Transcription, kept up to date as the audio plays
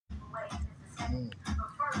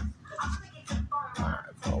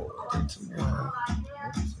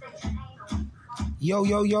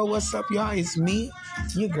Yo, what's up, y'all? It's me,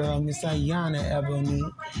 your girl, Miss Ayana Ebony.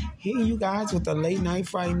 Here you guys with the late night,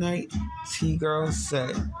 Friday night T-Girl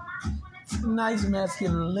set. Tonight's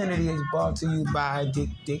masculinity is brought to you by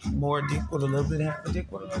Dick, more dick with a little bit of half a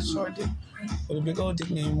dick with a little short dick, with a big old dick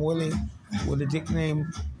named Willie, with a dick named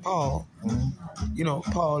Paul. You know,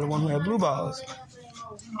 Paul, the one who had blue balls.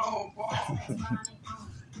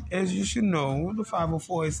 As you should know, the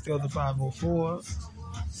 504 is still the 504.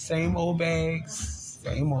 Same old bags,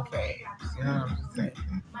 same old bags. You know what I'm saying?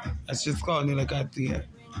 That's just calling it like I did.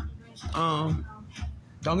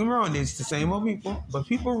 Don't get me wrong, it's the same old people, but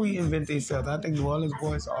people reinvent themselves. I think New Orleans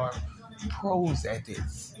boys are pros at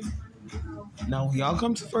this. Now, when y'all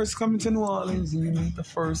first come to New Orleans and you meet the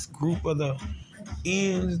first group of the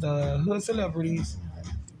ends, the hood celebrities,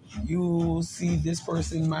 you see this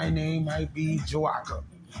person, my name might be Jawaka.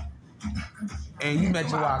 And you met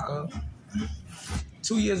Jawaka.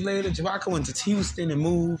 2 years later, Jawaka went to Houston and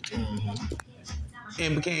moved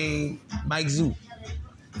and became Mike Zoo.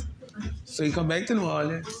 So he come back to New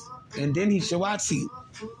Orleans, and then he's Shawatsi.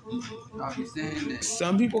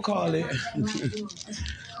 Some people call them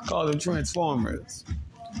Transformers.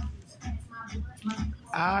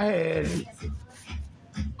 I had,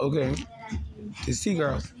 this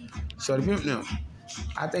T-Girl, Shorty Pimp now.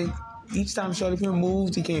 I think each time Shorty Pimp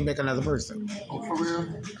moved, he came back another person. Oh, for real?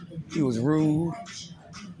 He was rude,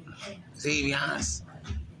 Xavier,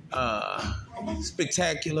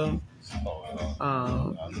 spectacular,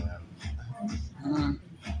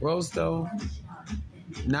 Rosto.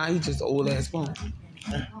 Now he just old ass bone.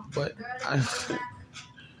 But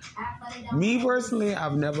me personally,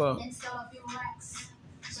 I've never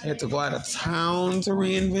had to go out of town to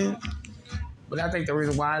reinvent. But I think the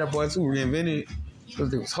reason why the boys who reinvented was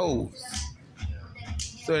they was hoes.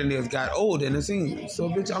 So then they just got old in the scene. So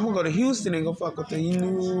bitch, I'm gonna go to Houston and go fuck with the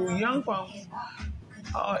new young folks.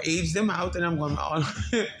 Age them out, and I'm going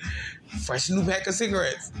fresh new pack of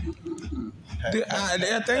cigarettes.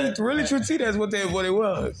 I think really true tea, that's what it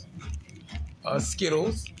was.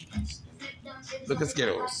 Skittles. Look at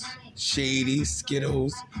Skittles. Shady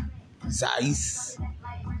Skittles. Zeiss.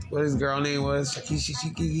 What his girl name was?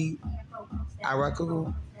 Shiki.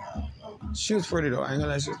 Araku. She was pretty though. I ain't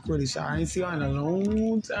gonna lie, she was pretty shy. I ain't seen her in a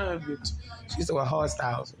long time, bitch. She used to wear hard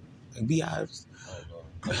styles and beehives.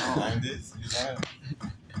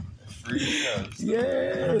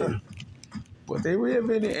 Yeah. But they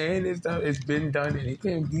reinvented and it's been done and it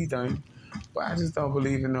can be done. But I just don't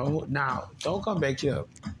believe in no. Now, don't come back here.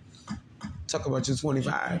 Talk about you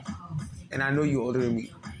 25. And I know you older than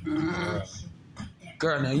me.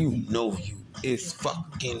 Girl, now you know you is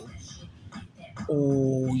fucking.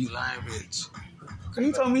 Oh, you lying bitch. Cause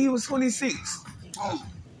he told me he was 26.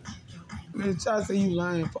 Bitch, I say you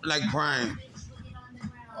lying like Brian.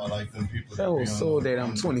 I like them people that was so that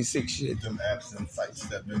I'm 26 shit. Them apps and sites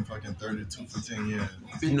that been fucking 32 for 10 years.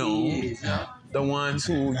 No. The ones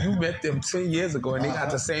who you met them 10 years ago and they got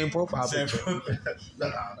the same profile picture.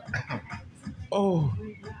 Oh,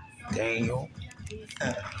 Daniel.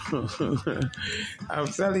 I'm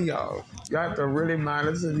telling y'all have to really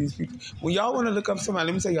monitor these people. When y'all want to look up somebody,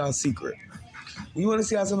 let me tell y'all a secret. When you want to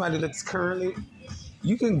see how somebody looks currently,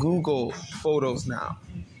 you can Google photos now.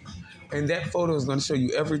 And that photo is going to show you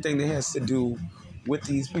everything that has to do with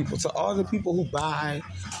these people. So all the people who buy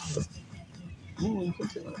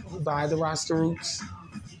the roster roots,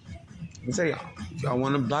 let me tell y'all, if y'all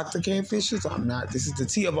want to block the catfishes, I'm not. This is the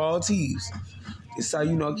tea of all teas. This is how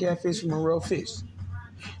you know a catfish from a real fish.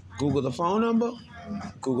 Google the phone number,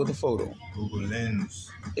 Google the photo. Google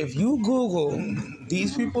Lens. If you Google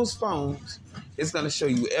these people's phones, it's going to show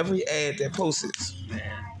you every ad that posts.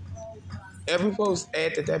 Every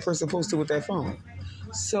ad that person posted with that phone.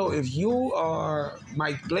 So if you are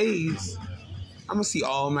Mike Blaze, I'm going to see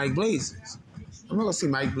all Mike Blazes. I'm not going to see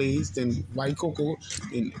Mike Blaze, then White Cocoa,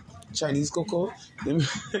 then Chinese Cocoa.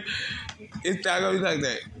 It's not going to be like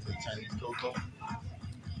that. Chinese Cocoa?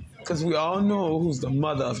 Because we all know who's the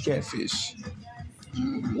mother of catfish.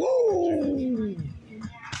 Woo!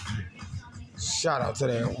 Shout out to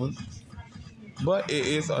that one. But it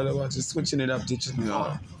is all about just switching it up,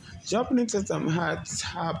 jumping into some hot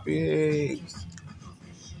topics.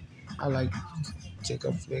 I like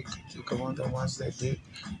Jacob Flick. Jacob wanted to watch that dick.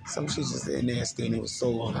 Some shit just said nasty and it was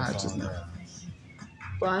so hot just now.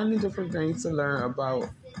 Finding different things to learn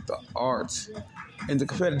about the art. And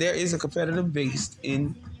there is a competitive base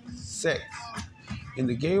in sex. In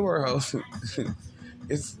the gay world,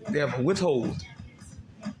 they have a withhold.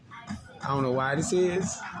 I don't know why this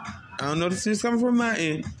is. I don't know if this is coming from my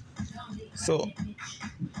end. So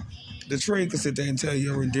the trade can sit there and tell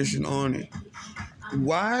you a rendition on it.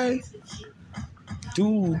 Why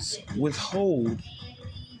dudes withhold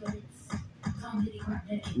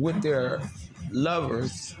with their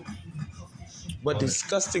lovers, but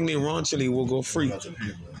disgustingly raunchily will go free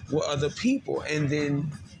with other people, and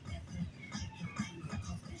then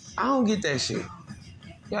I don't get that shit.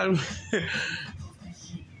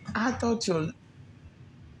 I thought you're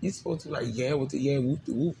supposed to like with the whoop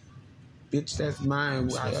the whoop, bitch. That's mine.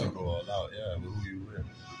 Go all out, yeah. Who you with?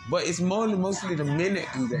 But it's mostly the men that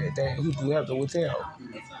do that who do have the withheld.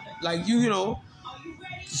 Like you know,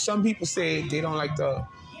 some people say they don't like the.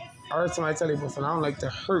 I heard somebody tell their boyfriend, I don't like to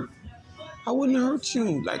hurt. I wouldn't hurt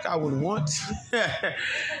you like I would want to.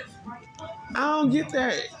 I don't get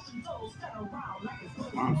that.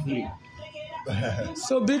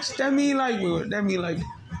 So, bitch, that mean like,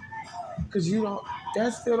 because you don't,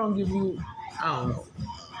 that still don't give you, I don't know.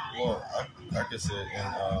 Well, I could say in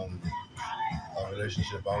a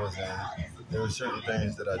relationship I was in, there were certain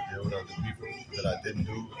things that I did with other people that I didn't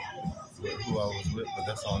do with who I was with, but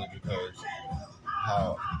that's only because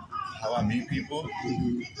how I meet people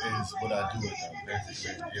is what I do with them,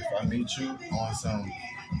 basically. If I meet you on some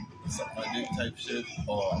my dick type shit,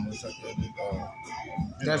 or I'm gonna suck your dick,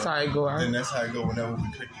 that's how it go, right? Then that's how it go whenever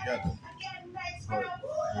we click together. But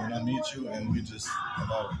when I meet you and we just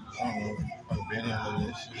about, I don't know, being in a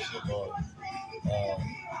relationship or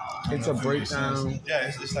it's a breakdown. Yeah,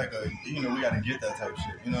 it's like we gotta get that type of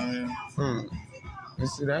shit. You know what I mean?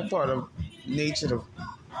 It's that part of nature of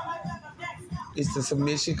it's the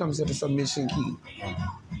submission comes to the submission key.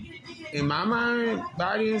 In my mind,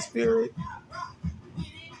 body and spirit,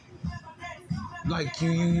 like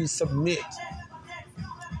you submit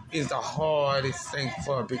is the hardest thing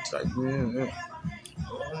for a bitch. Like,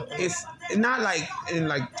 it's not like in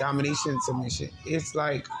like domination and submission. It's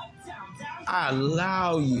like I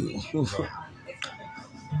allow you to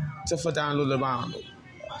put down a little bound.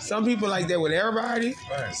 Some people like that with everybody.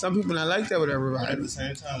 Right. Some people not like that with everybody. But at the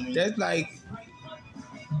same time, that's like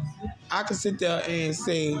I can sit there and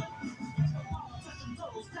say,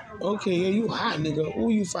 okay, yeah, you hot, nigga. Ooh,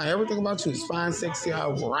 you fine. Everything about you is fine, sexy,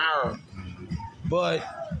 rawr. But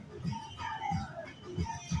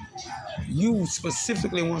you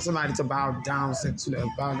specifically want somebody to bow down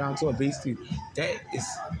to a base to you.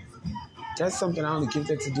 That's something I only give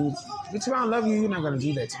that to do. But if I don't love you, you're not gonna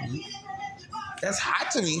do that to me. That's hot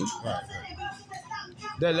to me. Right.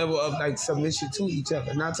 That level of like submission to each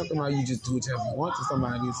other. Not talking about you just do whatever you want to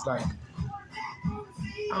somebody. It's like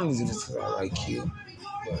I don't need to do this because I like you.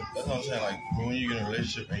 But that's what I'm saying. Like when you get in a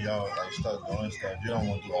relationship and y'all like start doing stuff, you don't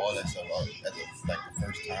want to do all that stuff at the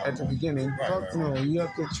first time. At the beginning, right. No, you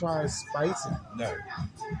have to try spicing. No,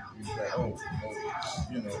 it's like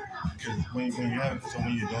because when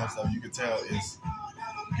you're doing stuff, you can tell it's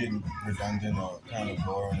getting redundant or kind of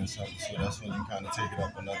boring or something. So that's when you kind of take it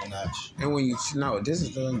up another notch. And when this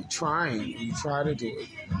is the trying. When you try to do it,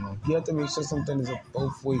 you have to make sure something is a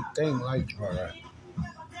both way thing. Like right.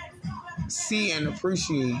 See and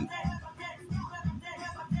appreciate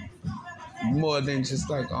more than just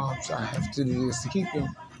like, oh, I have to do this to keep him.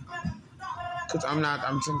 Because I'm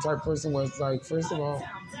some type of person where it's like, first of all,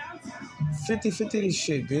 50-50 this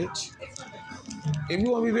shit, bitch. If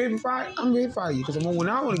you want me to babyfy, I'm babyfy you. Because when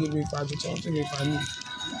I want to get babyfied, bitch, I want to babyfy you.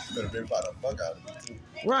 You better babyfy the fuck out of me, too.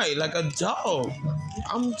 Right, like a dog.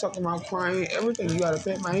 I'm talking about crying, everything. You gotta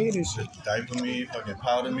pet my head and shit. Diaper me, fucking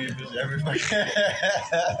powder me, bitch, everything.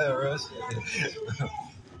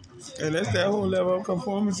 And that's that whole level of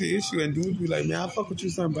conformity issue. And dudes be like, man, I fuck with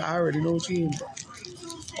you, son, but I already know what you mean.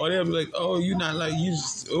 Or they'll be like, oh, you not like, you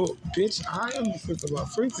just, oh, bitch, I am the freak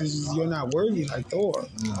about freaks. It's just you're not worthy like Thor.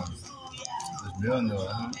 Then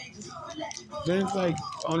it's like,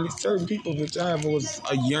 only certain people, bitch, I have was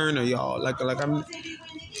a yearner, y'all. Like I'm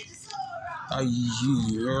a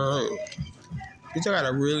yearn. Bitch, I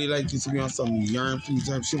gotta really like you to be on some yearn for you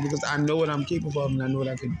type shit because I know what I'm capable of and I know what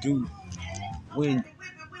I can do when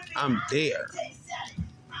I'm there.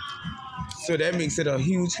 So that makes it a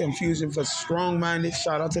huge confusion for strong-minded.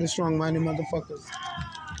 Shout out to the strong-minded motherfuckers.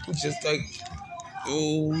 Who just like,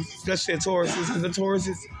 oh, especially the Tauruses. The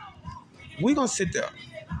Tauruses, we gonna sit there.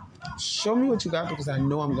 Show me what you got because I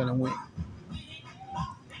know I'm gonna win.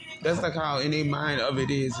 That's like how in their mind of it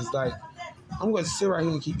is. It's like, I'm gonna sit right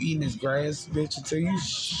here and keep eating this grass, bitch, until you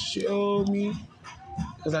show me.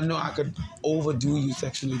 Because I know I could overdo you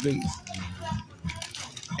sexually based.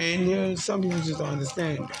 And some people just don't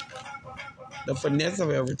understand the finesse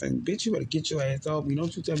of everything. Bitch, you better get your ass off me.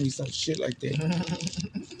 Don't you tell me some shit like that.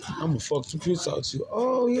 I'm gonna fuck the piss out you.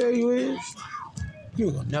 Oh, yeah, you is?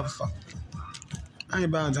 You gonna never fuck me. I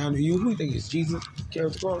ain't bowing down to you. Who you think is Jesus? Carry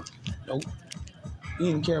the cross? Nope. He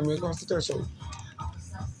didn't carry me across the threshold.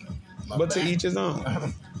 But to each his own.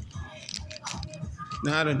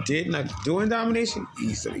 Now I done did not doing domination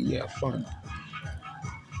easily. Yeah, fun.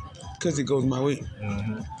 Because it goes my way.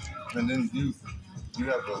 Mm-hmm. And then you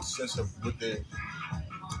have a sense of what that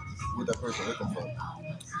person looking for.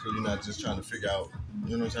 So you're not just trying to figure out,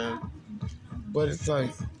 you know what I'm saying? But it's like,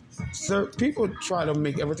 sir, people try to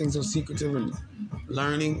make everything so secretive and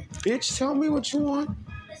learning. Bitch, tell me what you want.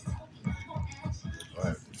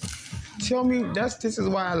 Right. Tell me, this is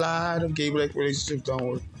why a lot of gay black relationships don't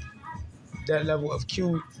work. That level of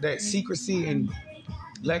that secrecy and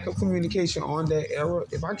lack of communication on that era.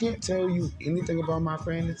 If I can't tell you anything about my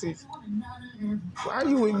fantasies, why are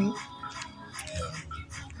you with me?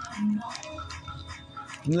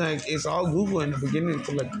 Like, it's all Google in the beginning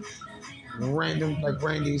for like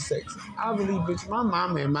random sex. I believe, bitch, my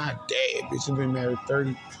mom and my dad, bitch, have been married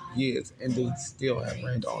 30 years and they still have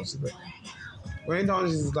randoms. Randoms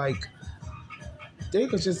is like, they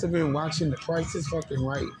could just have been watching The Price is Fucking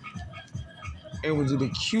Right and would do the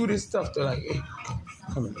cutest stuff. They're like, hey,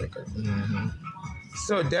 come in, Ricker. Mm-hmm.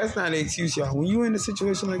 So that's not an excuse, y'all. When you're in a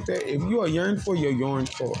situation like that, if you are yearning for, you're yearning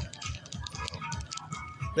for.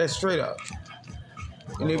 That's straight up.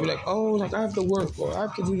 And they be like, oh, like I have to work or I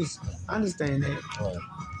have to do this. I understand that. Right.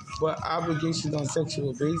 But obligations on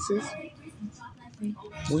sexual basis,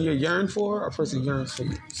 when you're yearning for, a person yearns for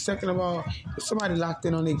you. Second of all, if somebody locked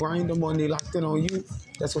in on they grind them or they locked in on you,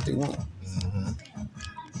 that's what they want. Mm-hmm.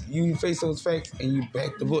 You face those facts and you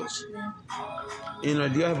back the bush. You know,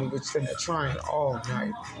 the other bitch sitting there trying all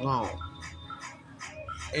night long.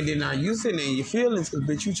 And then now you sitting there in your feelings because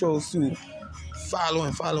bitch you chose to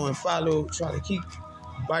follow, try to keep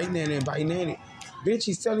biting at it. Bitch,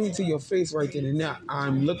 he's telling you to your face right then and now,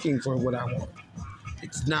 I'm looking for what I want.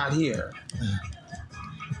 It's not here.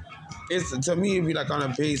 It's, to me, it'd be like on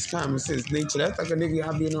a base common sense nature. That's like a nigga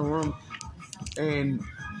I be in a room and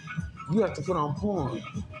you have to put on porn.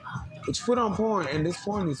 But you put on porn and this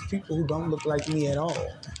porn is people who don't look like me at all.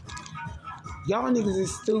 Y'all niggas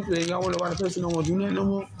is stupid and y'all wonder why the person don't want to do nothing no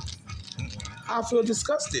more. I feel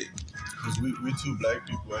disgusted. Because we two black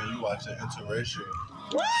people and you watching interracial.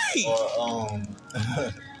 Right. Or,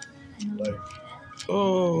 like,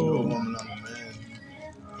 oh. you're a woman, I'm a man.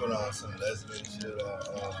 Put on some lesbian shit or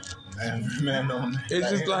man on man. It's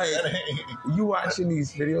just like, you watching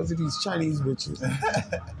these videos of these Chinese bitches.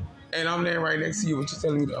 And I'm there right next to you, but you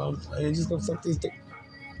telling me to, I ain't just gonna suck this dick.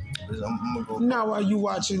 I'm gonna go. Now while you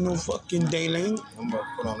watching no fucking Dayling. I'm gonna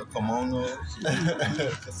put on a kimono,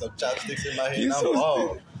 put some chopsticks in my head, and I'm so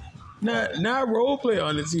bald. Not role play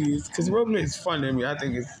on the TVs, because role play is fun to me. I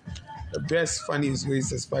think it's the best, funniest ways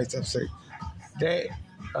to spice up sex. That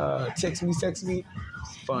text me,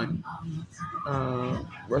 fun.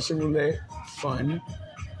 Russian roulette, fun.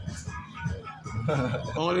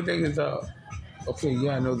 Only thing is, okay,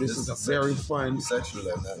 yeah, I know this is a very fun sexual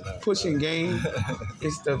not pushing game.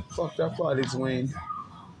 It's the fucked up part is when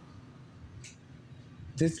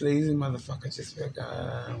this lazy motherfucker just like,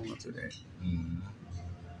 I don't want to do that. Mm-hmm.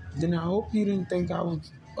 Then I hope you didn't think I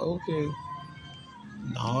was okay.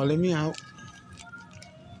 No, let me out.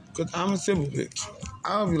 Cause I'm a simple bitch.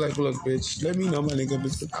 I'll be like, look, bitch, let me know my nigga,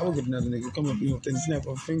 bitch, cause I will get another nigga come up here and snap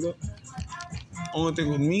a finger. Only thing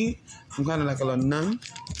with me, I'm kind of like a little nun.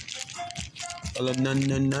 A little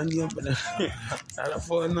nun, yeah, but not a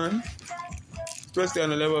full nun. Especially on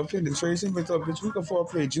the level of penetration, but bitch, we can afford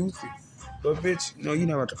to play juicy. But bitch, no, you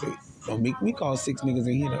never have to play. Don't make me call 6 niggas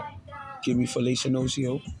in here to give me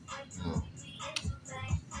fellatio.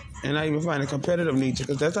 And I even find a competitive nature,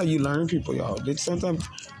 because that's how you learn people, y'all. Bitch, sometimes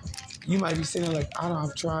you might be sitting like,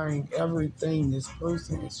 I'm trying everything. This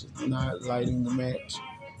person is just not lighting the match.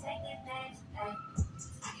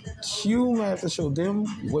 You might have to show them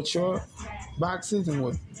what your box is and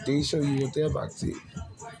what they show you what their box is.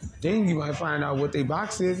 Then you might find out what their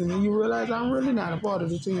box is, and then you realize I'm really not a part of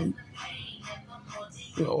the team.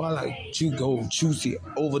 You know, I like you go juicy,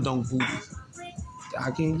 overdone booty.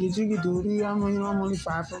 I can't get jiggy duty. I'm only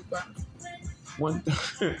 5'5".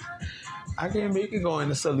 I can't make it go in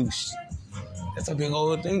the solution. That's a big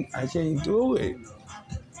old thing. I can't do it.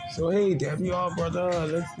 So hey, dab you all, brother.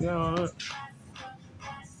 Let's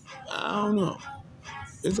I don't know.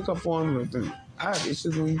 It's like a formula thing. I have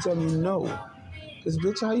issues when you tell me no. Because,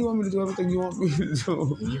 bitch, how you want me to do everything you want me to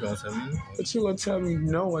do? You gonna tell me no? But you gonna tell me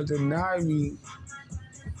no and deny me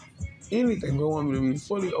anything but want me to be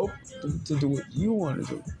fully open to do what you want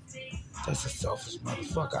to do. That's a selfish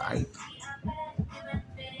motherfucker.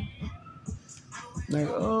 Like,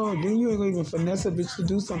 oh, then you ain't gonna even finesse a bitch to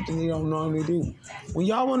do something they don't normally do. When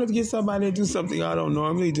y'all want to get somebody to do something y'all don't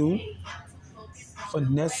normally do,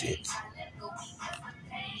 finesse it.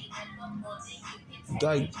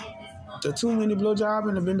 Like, the 2-minute blowjob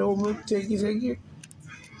and the bend over, take it.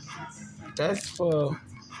 That's for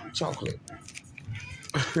chocolate.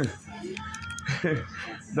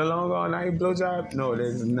 The long all night blowjob? No,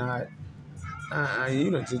 that's not.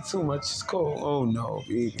 You done did too much. It's cold. Oh no,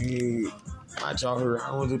 my jaw hurt.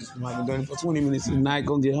 I don't do this. I've been doing it for 20 minutes. The night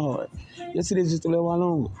gonna get hard. Yes, it is just a little while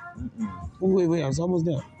longer. Wait, I was almost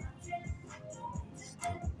there.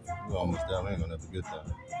 We're almost there. We ain't gonna never get there.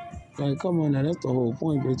 Like, come on now, that's the whole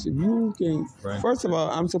point, bitch. If you can't, first of all,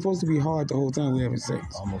 I'm supposed to be hard the whole time we having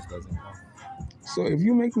sex. Almost doesn't count. So if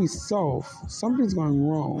you make me soft, something's going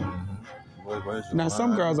wrong. Now,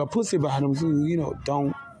 some girls are pussy bottoms who,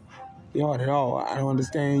 don't be hard at all. I don't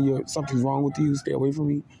understand something's wrong with you. Stay away from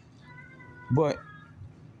me. But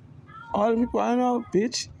all the people I know,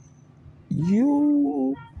 bitch,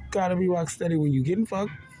 you gotta be rock steady when you getting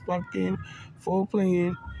fucking,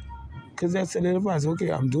 foreplay, because that solidifies,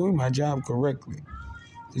 okay, I'm doing my job correctly.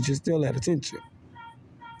 But you're still at attention.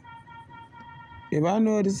 If I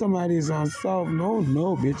know that somebody is on soft, no,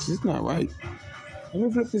 bitch, it's not right. Let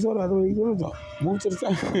me flip this other way. Move to the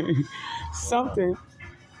side. Something.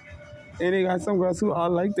 And they got some girls who are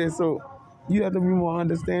like that, so you have to be more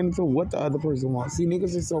understanding to what the other person wants. See,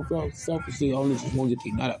 niggas is so selfish, they only just want to get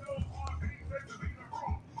their nut up.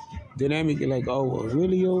 Then they make it like, oh, well,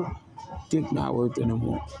 really, yo? Dick not worth it no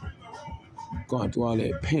more. Going through all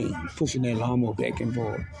that pain, pushing that lawnmower back and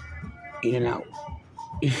forth, in and out.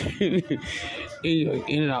 in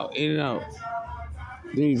and out.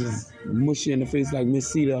 They just mush you in the face like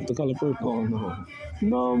Miss Cedar off The Color Purple. Oh, no.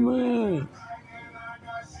 No, man.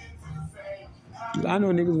 I know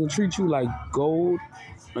niggas will treat you like gold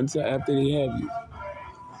until after they have you.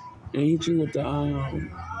 And hit you with the,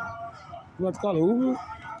 what to call it, Uber?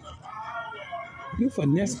 You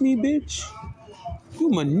finesse me, bitch? You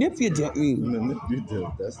manipulate me.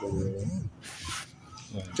 That's the way.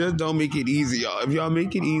 Just don't make it easy, y'all. If y'all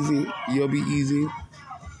make it easy, you'll be easy.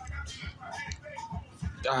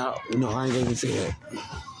 No, I ain't gonna say that.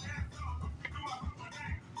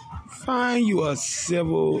 Find you a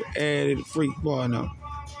civil added freak partner.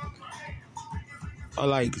 Or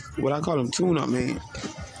like, what I call them tune-up, man.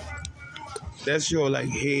 That's your, like,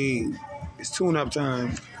 hey, it's tune-up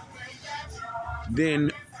time.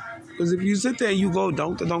 Then, because if you sit there and you go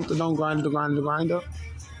don't, grinder,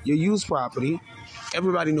 you use property.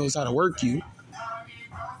 Everybody knows how to work you.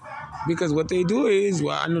 Because what they do is,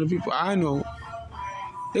 well, I know the people I know,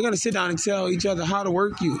 they're going to sit down and tell each other how to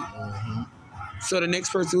work you. Mm-hmm. So the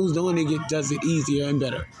next person who's doing it does it easier and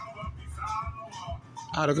better.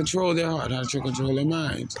 How to control their heart, how to control their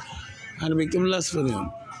minds, how to make them lust for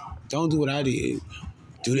them. Don't do what I did.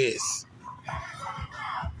 Do this.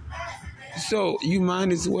 So you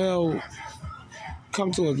might as well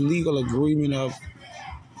come to a legal agreement of,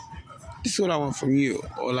 this is what I want from you.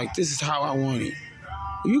 Or like, this is how I want it.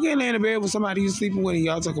 If you can't lay in a bed with somebody you're sleeping with and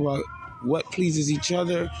y'all talk about what pleases each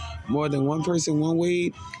other more than one person one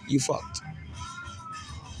way, you fucked.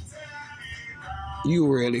 You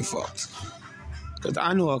really fucked. Because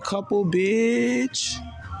I know a couple, bitch.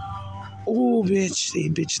 Oh,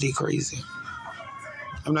 bitch, they crazy.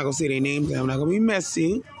 I'm not going to say their names. I'm not going to be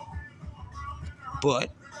messy.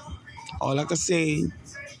 But all I can say,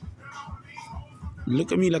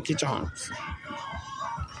 look at me, Lucky Charms.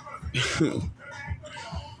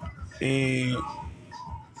 And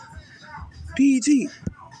PET.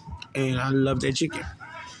 And I love that chicken.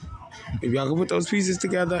 If y'all can put those pieces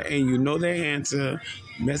together and you know their answer,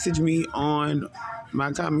 message me on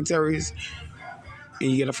my commentaries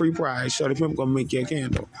and you get a free prize. Shorty Pimp gonna make you a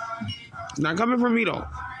candle. It's not coming from me though.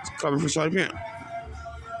 It's coming from Shorty Pimp.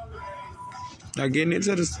 Now getting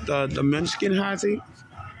into the Mexican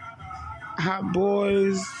hot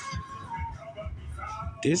boys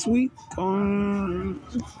this week on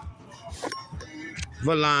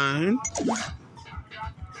Valine.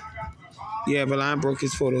 Yeah, Valine broke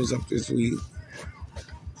his photos up this week.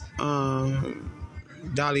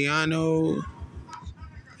 Daliano,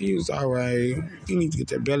 he was alright. He needs to get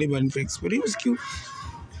that belly button fixed, but he was cute.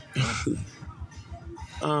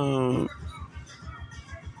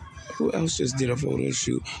 Who else just did a photo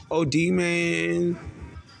shoot? Oh, D-Man.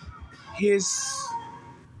 His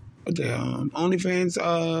OnlyFans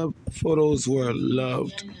photos were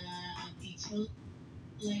loved.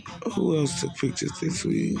 Who else took pictures this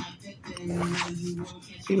week?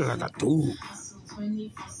 He look like a dude.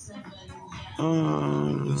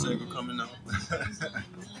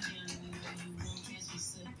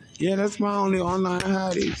 Yeah, that's my only online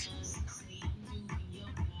hotties.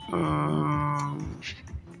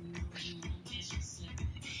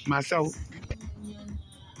 Myself.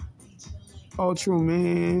 Oh, true,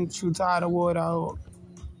 man. True tired of what out.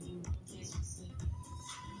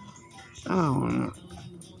 I don't know.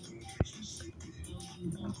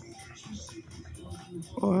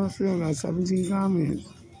 Oh, I still got 17 comments.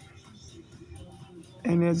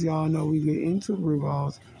 And as y'all know, we get into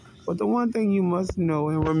revolves. But the one thing you must know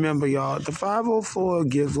and remember, y'all, the 504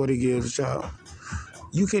 gives what it gives, y'all.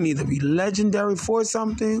 You can either be legendary for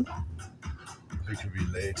something. It could be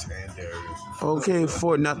legendary. Okay,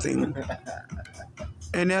 for nothing.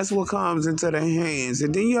 And that's what comes into the hands.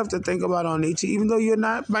 And then you have to think about on nature, even though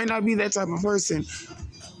might not be that type of person,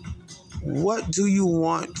 what do you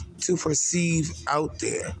want to perceive out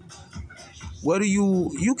there? What do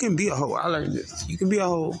you can be a hoe. I learned this. You can be a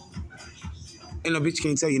hoe, and a bitch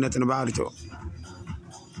can't tell you nothing about it, though.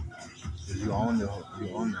 You own that.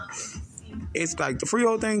 It's like the free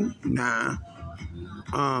hoe thing, nah.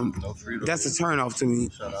 No freedom. That's a turn off to me.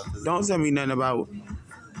 Don't tell me nothing about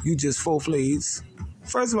you just full-fledged.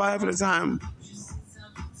 First of all, half of the time,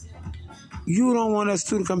 you don't want us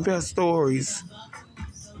to compare stories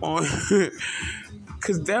on,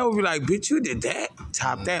 because that would be like, bitch, you did that?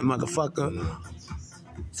 Top that, motherfucker.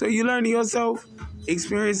 So you learn to yourself,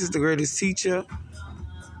 experience is the greatest teacher.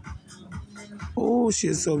 Oh,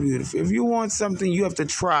 she's so beautiful. If you want something, you have to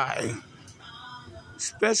try.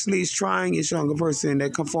 Especially trying is showing a person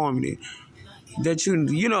that conformity. That you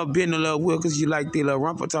know, been in love with because you like the little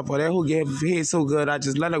rump on top of that. Who gave head so good, I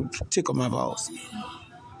just let her tickle my balls.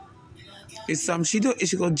 It's something she do.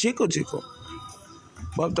 She go jiggle.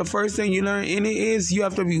 But the first thing you learn in it is you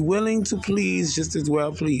have to be willing to please just as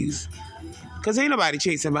well please. Because ain't nobody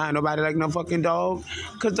chasing behind nobody like no fucking dog.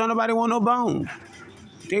 Because don't nobody want no bone.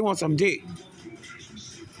 They want some dick.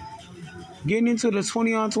 Getting into the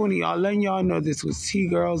 20 on 20, I'll letting y'all know this was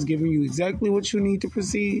T-Girls giving you exactly what you need to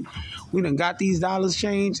proceed. We done got these dollars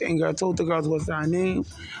changed, and girl told the girls what's our name.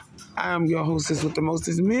 I am your hostess with the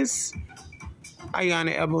mostest, Miss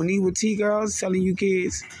Ayana Ebony with T-Girls, telling you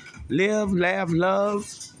kids, live, laugh,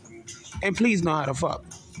 love, and please know how to fuck.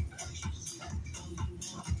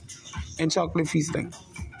 And chocolate feasting.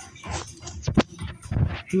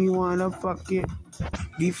 He wanna fuck it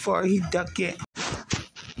before he duck it.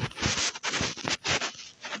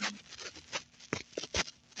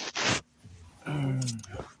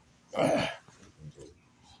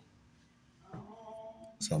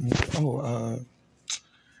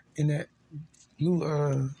 In that new,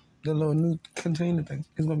 the little new container thing,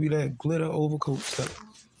 it's gonna be that glitter overcoat stuff.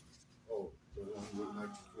 Oh, the one with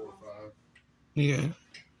like 4 or 5? Yeah.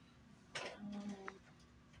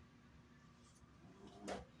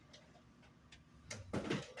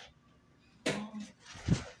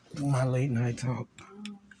 My late night talk.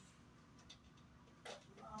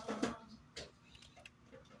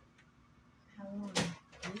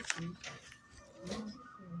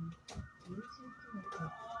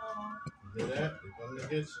 Hear that? They coming to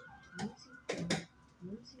get you.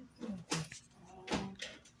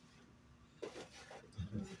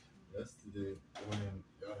 Yesterday, when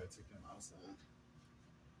y'all had took him outside,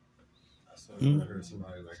 I heard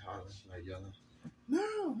somebody like hollering, like yelling, "No,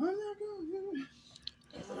 I'm not going."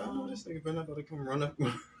 I said, I know this nigga better not about to come run back up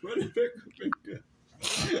and get.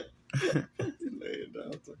 Laying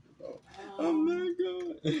down talking about, I'm not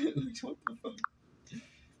going. Like, what the fuck?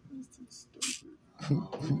 That's too stupid.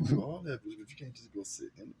 All that, but you can't just go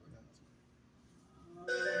sit in the house.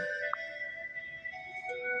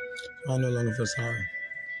 I no longer feel sorry.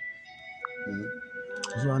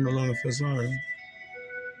 I no longer feel sorry.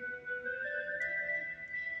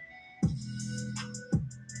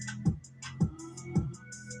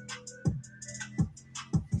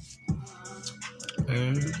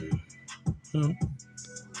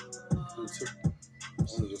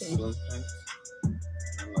 Took one of the sun paints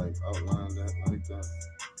and like outlined that like that.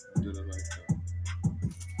 Did it like that.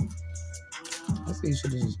 I think you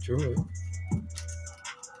should have just drew it.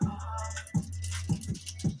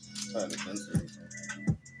 I had a pencil or something.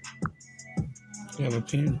 You have a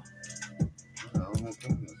pen? I don't have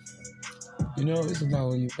pen. You know, this is not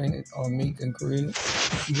when you paint or make and create it,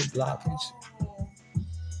 you get blockage.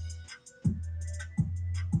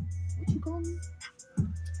 What you call me?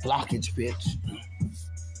 Blockage, bitch.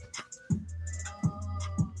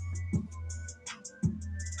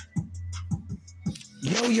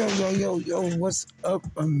 Yo, what's up,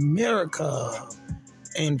 America?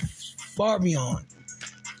 And far beyond.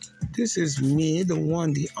 This is me, the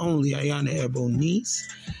one, the only Ayana Ebony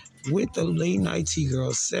with the late night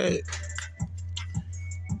T-Girl set.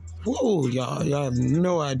 Whoa, y'all have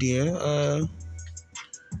no idea.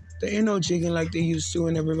 There ain't no jigging like they used to,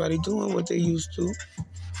 and everybody doing what they used to.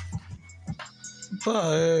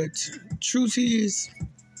 But truth is,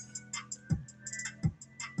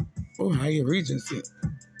 Hyatt Regency.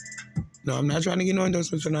 No, I'm not trying to get no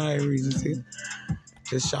endorsements from the Hyatt Regency.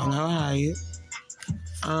 Just shouting out Hyatt.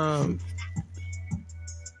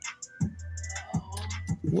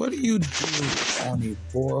 What do you do on a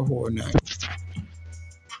Bora Hor night?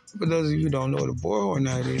 For those of you who don't know what a Bora Hor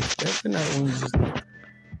night is, that's the night when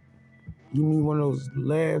you need one of those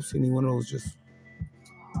laughs, you need one of those just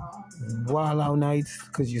wild out nights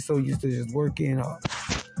because you're so used to just working or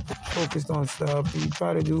focused on stuff. And you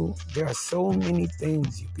try to do, there are so many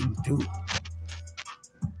things you can do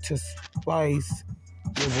to spice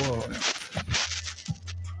your world.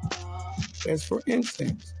 As for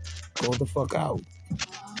instance, go the fuck out.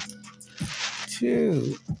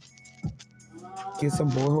 2, get some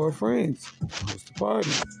Bora Hor friends, host a party.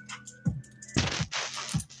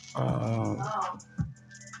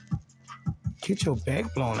 Get your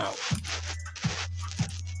back blown out.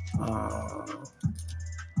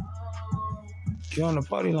 Get on the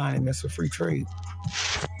party line and mess with free trade.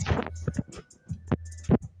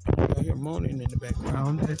 I hear moaning in the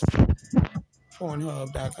background. That's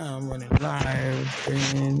Pornhub.com running live.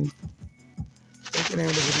 And the name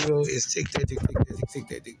of the video is Tick That Dick, Tick That Dick, Tick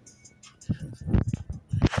That Dick.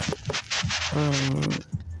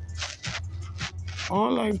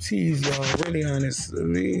 On live teas, y'all, really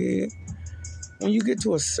honestly, when you get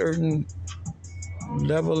to a certain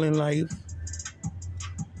level in life,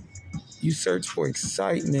 you search for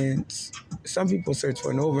excitement. Some people search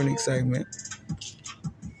for an over and excitement.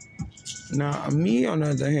 Now, me, on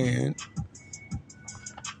the other hand,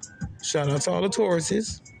 shout out to all the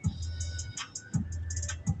Tauruses.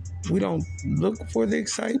 We don't look for the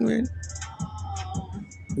excitement.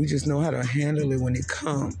 We just know how to handle it when it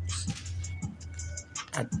comes.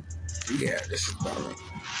 This is about it.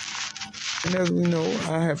 And as we know,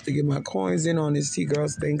 I have to get my coins in on this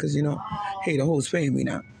T-Girls thing because, hey, the host paying me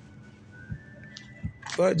now.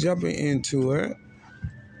 But jumping into it.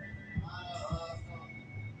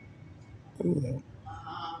 Ooh.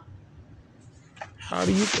 How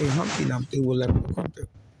do you say Humpty Dumpty will let me come through?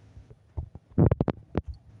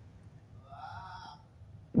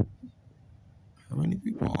 How many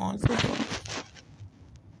people are on so far?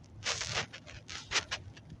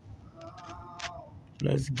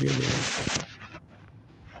 Let's get it.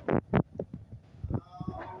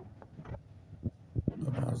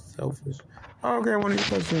 About selfish. Okay, one of the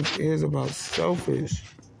questions is about selfish.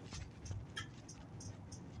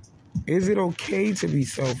 Is it okay to be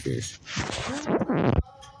selfish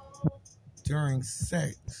during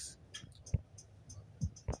sex?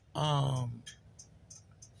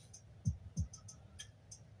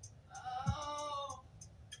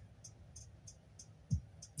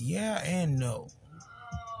 Yeah and no.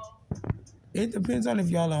 It depends on if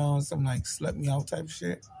y'all are on some like slut me out type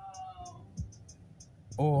shit.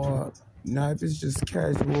 Or if it's just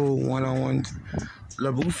casual one-on-one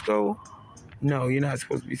labusto, no, you're not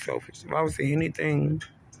supposed to be selfish. If I would say anything,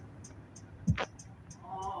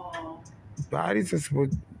 bodies are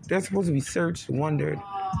supposed to be searched, wondered,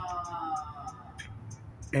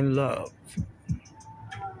 and loved.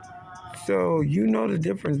 So you know the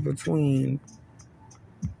difference between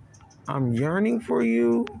I'm yearning for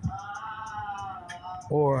you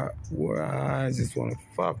or I just want to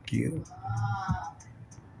fuck you.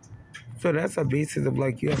 So that's a basis of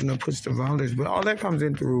like you having to push the boundaries. But all that comes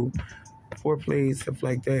in through foreplay, stuff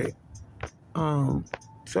like that.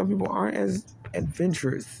 Some people aren't as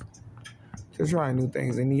adventurous to try new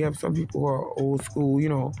things. And you have some people who are old school,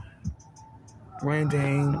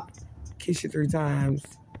 randang, kiss you 3 times,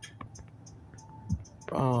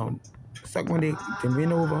 suck my dick, then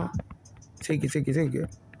bend over, take it.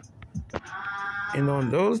 And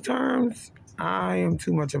on those terms, I am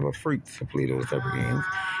too much of a freak to play those type of games.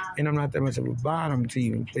 And I'm not that much of a bottom to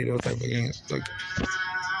even play those type of games. Like,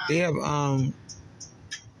 they have,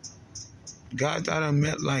 guys that I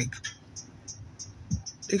met, like,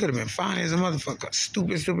 they could have been fine as a motherfucker.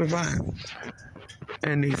 Stupid fine.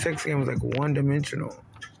 And the sex game was, like, one-dimensional.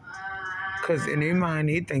 Because in their mind,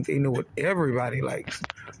 they think they know what everybody likes.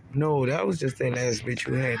 No, that was just that last bitch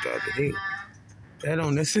you had the other day. That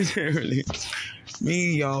don't necessarily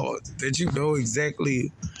mean, y'all, that you know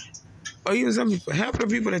exactly. Or even some people, half of the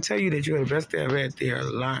people that tell you that you're the best they ever had, they are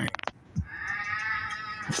lying.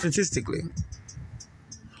 Statistically.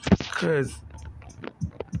 Because,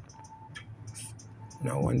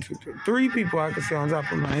 1, 2, 3 people I can say on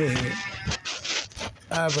top of my head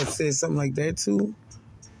I ever said something like that to.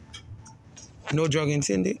 No drug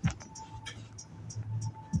intended.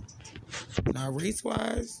 Now,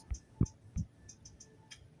 race-wise,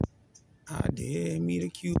 I did meet a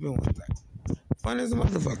Cuban one time. Fun as a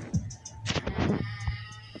motherfucker.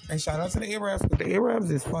 And shout out to the Arabs, but the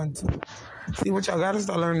Arabs is fun too. See, what y'all gotta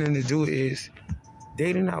start learning to do is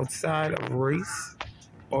dating outside of race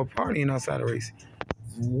or partying outside of race.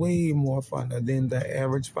 Way more fun than the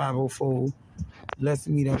average 504. Let's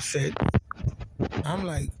meet up set. I'm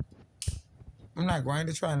not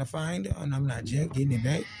grinding trying to find it, and I'm not Jack getting it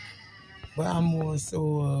back. But I'm more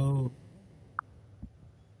so,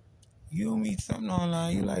 you meet something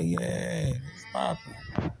online, you're like, yeah, it's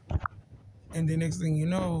popping. And the next thing you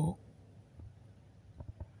know,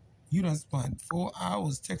 you done spent 4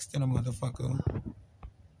 hours texting a motherfucker.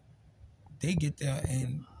 They get there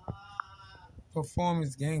and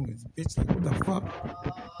performance game is bitch like, what the fuck?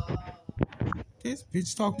 This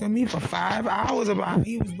bitch talked to me for 5 hours about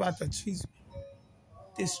he was about to choose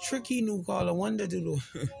this trick he knew called a Wonder Doodle.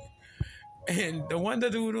 And the Wonder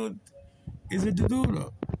Doodle is a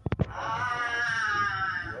doodle.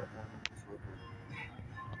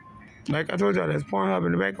 Like I told y'all, there's Pornhub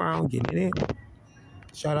in the background getting it in.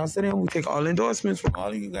 Shout out to them. We take all endorsements from all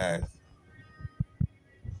of you guys.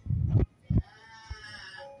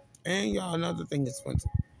 And y'all, another thing that's fun.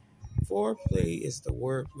 Foreplay is the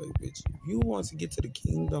wordplay, bitch. If you want to get to the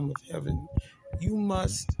kingdom of heaven, you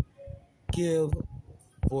must give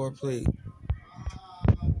foreplay.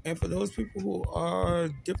 And for those people who are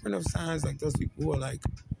different of signs, like those people who are like,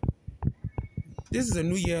 this is a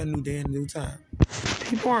new year, a new day, and a new time.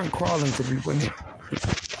 People aren't crawling to people in here.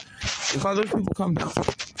 Because those people come down.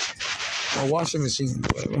 Or washing machine,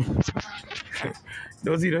 whatever.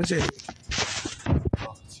 Don't see that shit.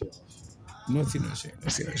 Don't see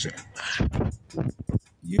that shit.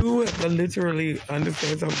 You have to literally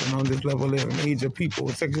understand something on this level of age of people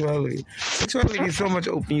with sexuality. Sexuality is so much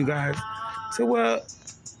open, you guys. So,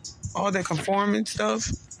 all that conforming stuff,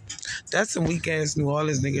 that's some weak-ass New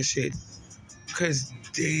Orleans nigga shit. Because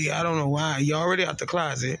I don't know why. You already out the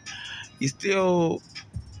closet. You still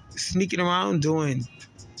sneaking around doing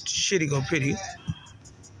shitty go pity.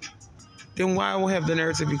 Then why will have the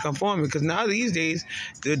nerve to be conforming? Because now these days,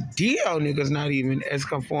 the DL nigga's not even as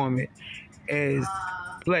conforming as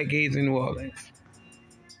black gays in New Orleans.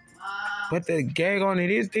 But the gag on it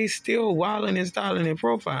is they still wilding and styling and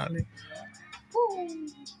profiling.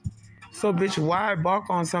 So, bitch, why bark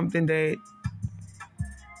on something that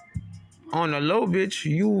on the low, bitch,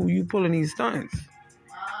 you pulling these stunts?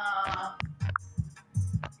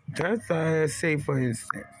 That's I say, for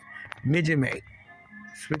instance, Midget May.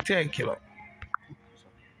 Spectacular.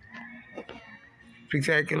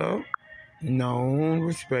 Known,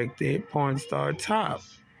 respected, porn star top.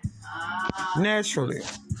 Naturally.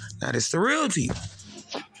 Now, this the real tea.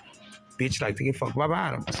 Bitch like to get fucked by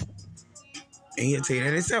bottoms. And he'll tell you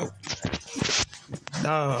that himself.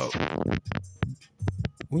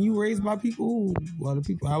 When you raised by people, the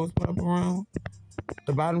people I was put up around,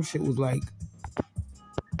 the bottom shit was like,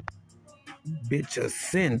 bitch, a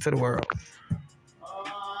sin to the world.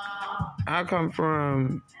 I come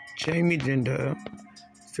from Jamie Gender,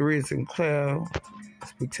 Saria Sinclair,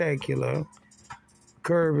 Spectacular,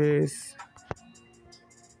 Curvis,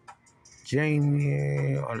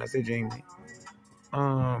 Jamie, I say Jamie.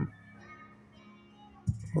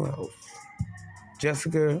 Who else?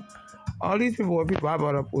 Jessica. All these people were people I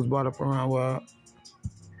was brought up around where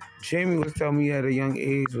Jamie was telling me at a young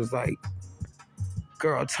age was like,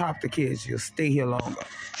 girl, top the kids, you'll stay here longer.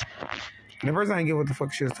 And at first I didn't get what the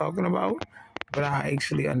fuck she was talking about, but I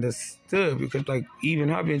actually understood because like even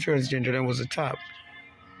her being transgender, that was a top.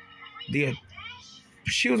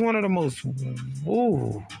 She was one of the most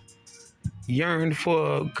yearned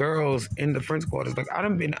for girls in the French quarters. Like I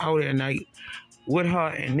done been out at night with her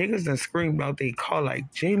and niggas done screamed out they call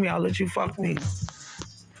like, Jamie, I'll let you fuck me.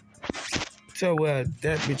 So that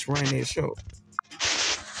bitch ran that show.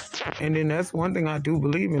 And then that's one thing I do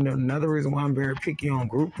believe in. Another reason why I'm very picky on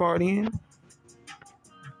group partying.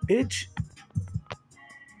 Bitch.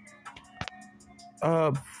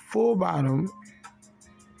 Full bottom,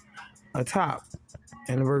 a top,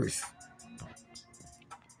 and a verse.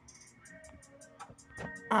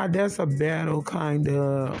 That's a battle kind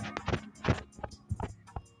of.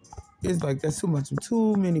 It's like that's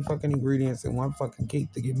too many fucking ingredients in one fucking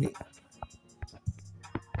cake to give me.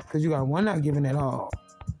 Because you got one not giving at all.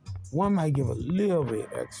 One might give a little bit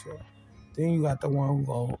extra. Then you got the one who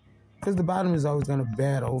go, because the bottom is always going to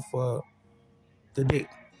battle for the dick.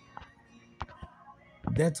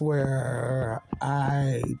 That's where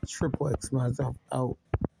I triple X myself out.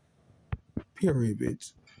 Period,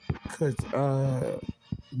 bitch. Because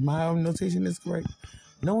my notation is correct.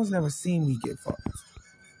 No one's never seen me get fucked.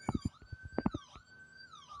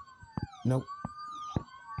 Nope.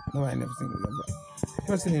 Nobody never seen me get fucked.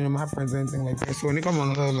 Never seen any of my friends or anything like that. So when they come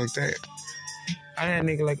on the road like that, I had a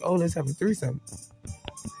nigga like, oh, let's have a threesome.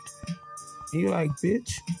 And you like,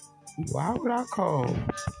 bitch, why would I call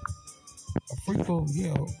a freak over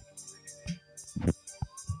here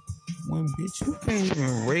when, bitch, you can't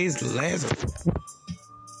even raise Lazarus?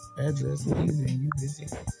 Address, leaving, you busy.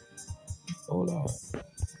 Hold on.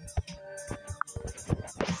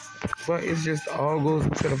 But it just all goes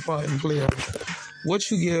into the part and play of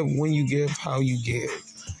what you give, when you give, how you give.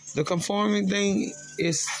 The conforming thing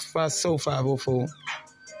is so 504.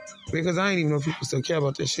 Because I ain't even know if people still care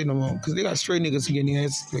about that shit no more. Because they got straight niggas who getting their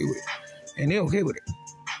ass played with. And they're okay with it.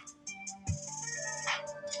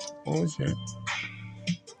 Oh, shit.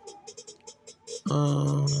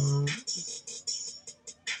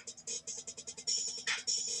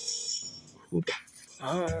 Who the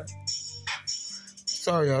fuck?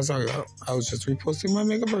 Sorry, y'all. I was just reposting my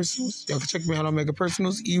Mega Personals. Y'all can check me out on Mega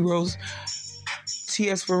Personals. E-Rose,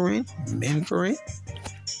 TS for rent, Men for rent,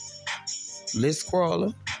 List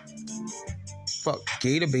Crawler. Fuck,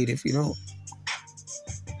 Gator Bait if you don't.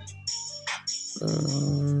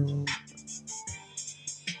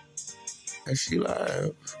 Is she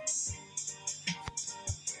live?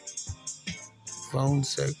 Phone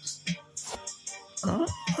sex.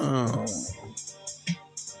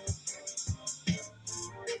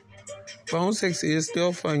 Phone sex is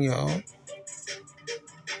still fun, y'all.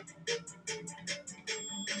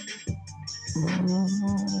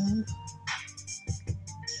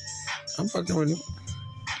 I'm fucking with it.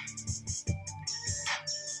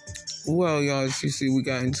 Well, y'all, as you see, we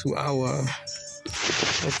got into our...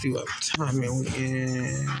 Let's see what time we're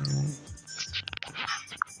in.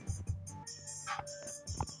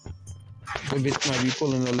 The bitch might be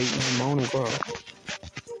pulling a late night morning call.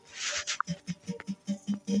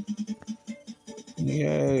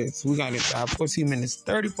 Yes, we got it. 14 minutes,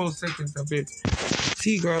 34 seconds of it.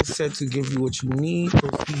 T-Girl said to give you what you need,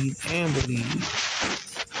 proceed, and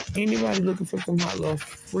believe. Anybody looking for some hot love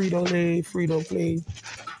Frito Play,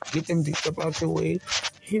 get them dick up out your way.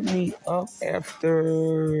 Hit me up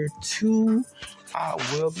after 2. I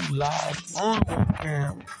will be live on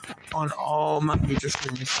webcam on all my major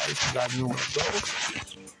streaming sites. You guys know where it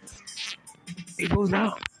goes. It goes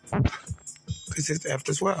down. Because it's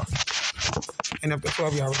after 12. And after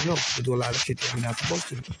 12, you already know. We do a lot of shit that we're not supposed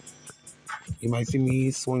to do. You might see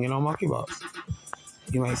me swinging on monkey bars.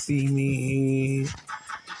 You might see me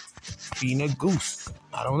being a goose.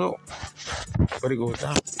 I don't know. But it goes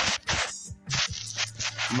down.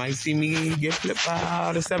 You might see me get flipped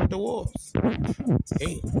by the 7th Awards.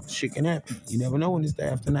 Hey, shit can happen. You never know when it's the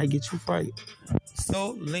after night get you fright.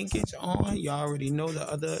 So, linkage on. Y'all already know the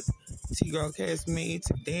other T-Girl castmates.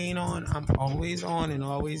 If they ain't on, I'm always on and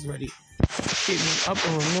always ready. Hit me up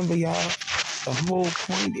and remember, y'all, the whole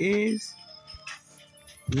point is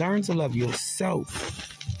learn to love yourself.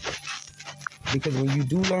 Because when you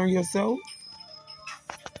do learn yourself,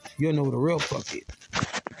 you'll know the real fuck it.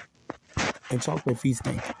 And talk with feet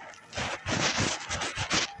stink.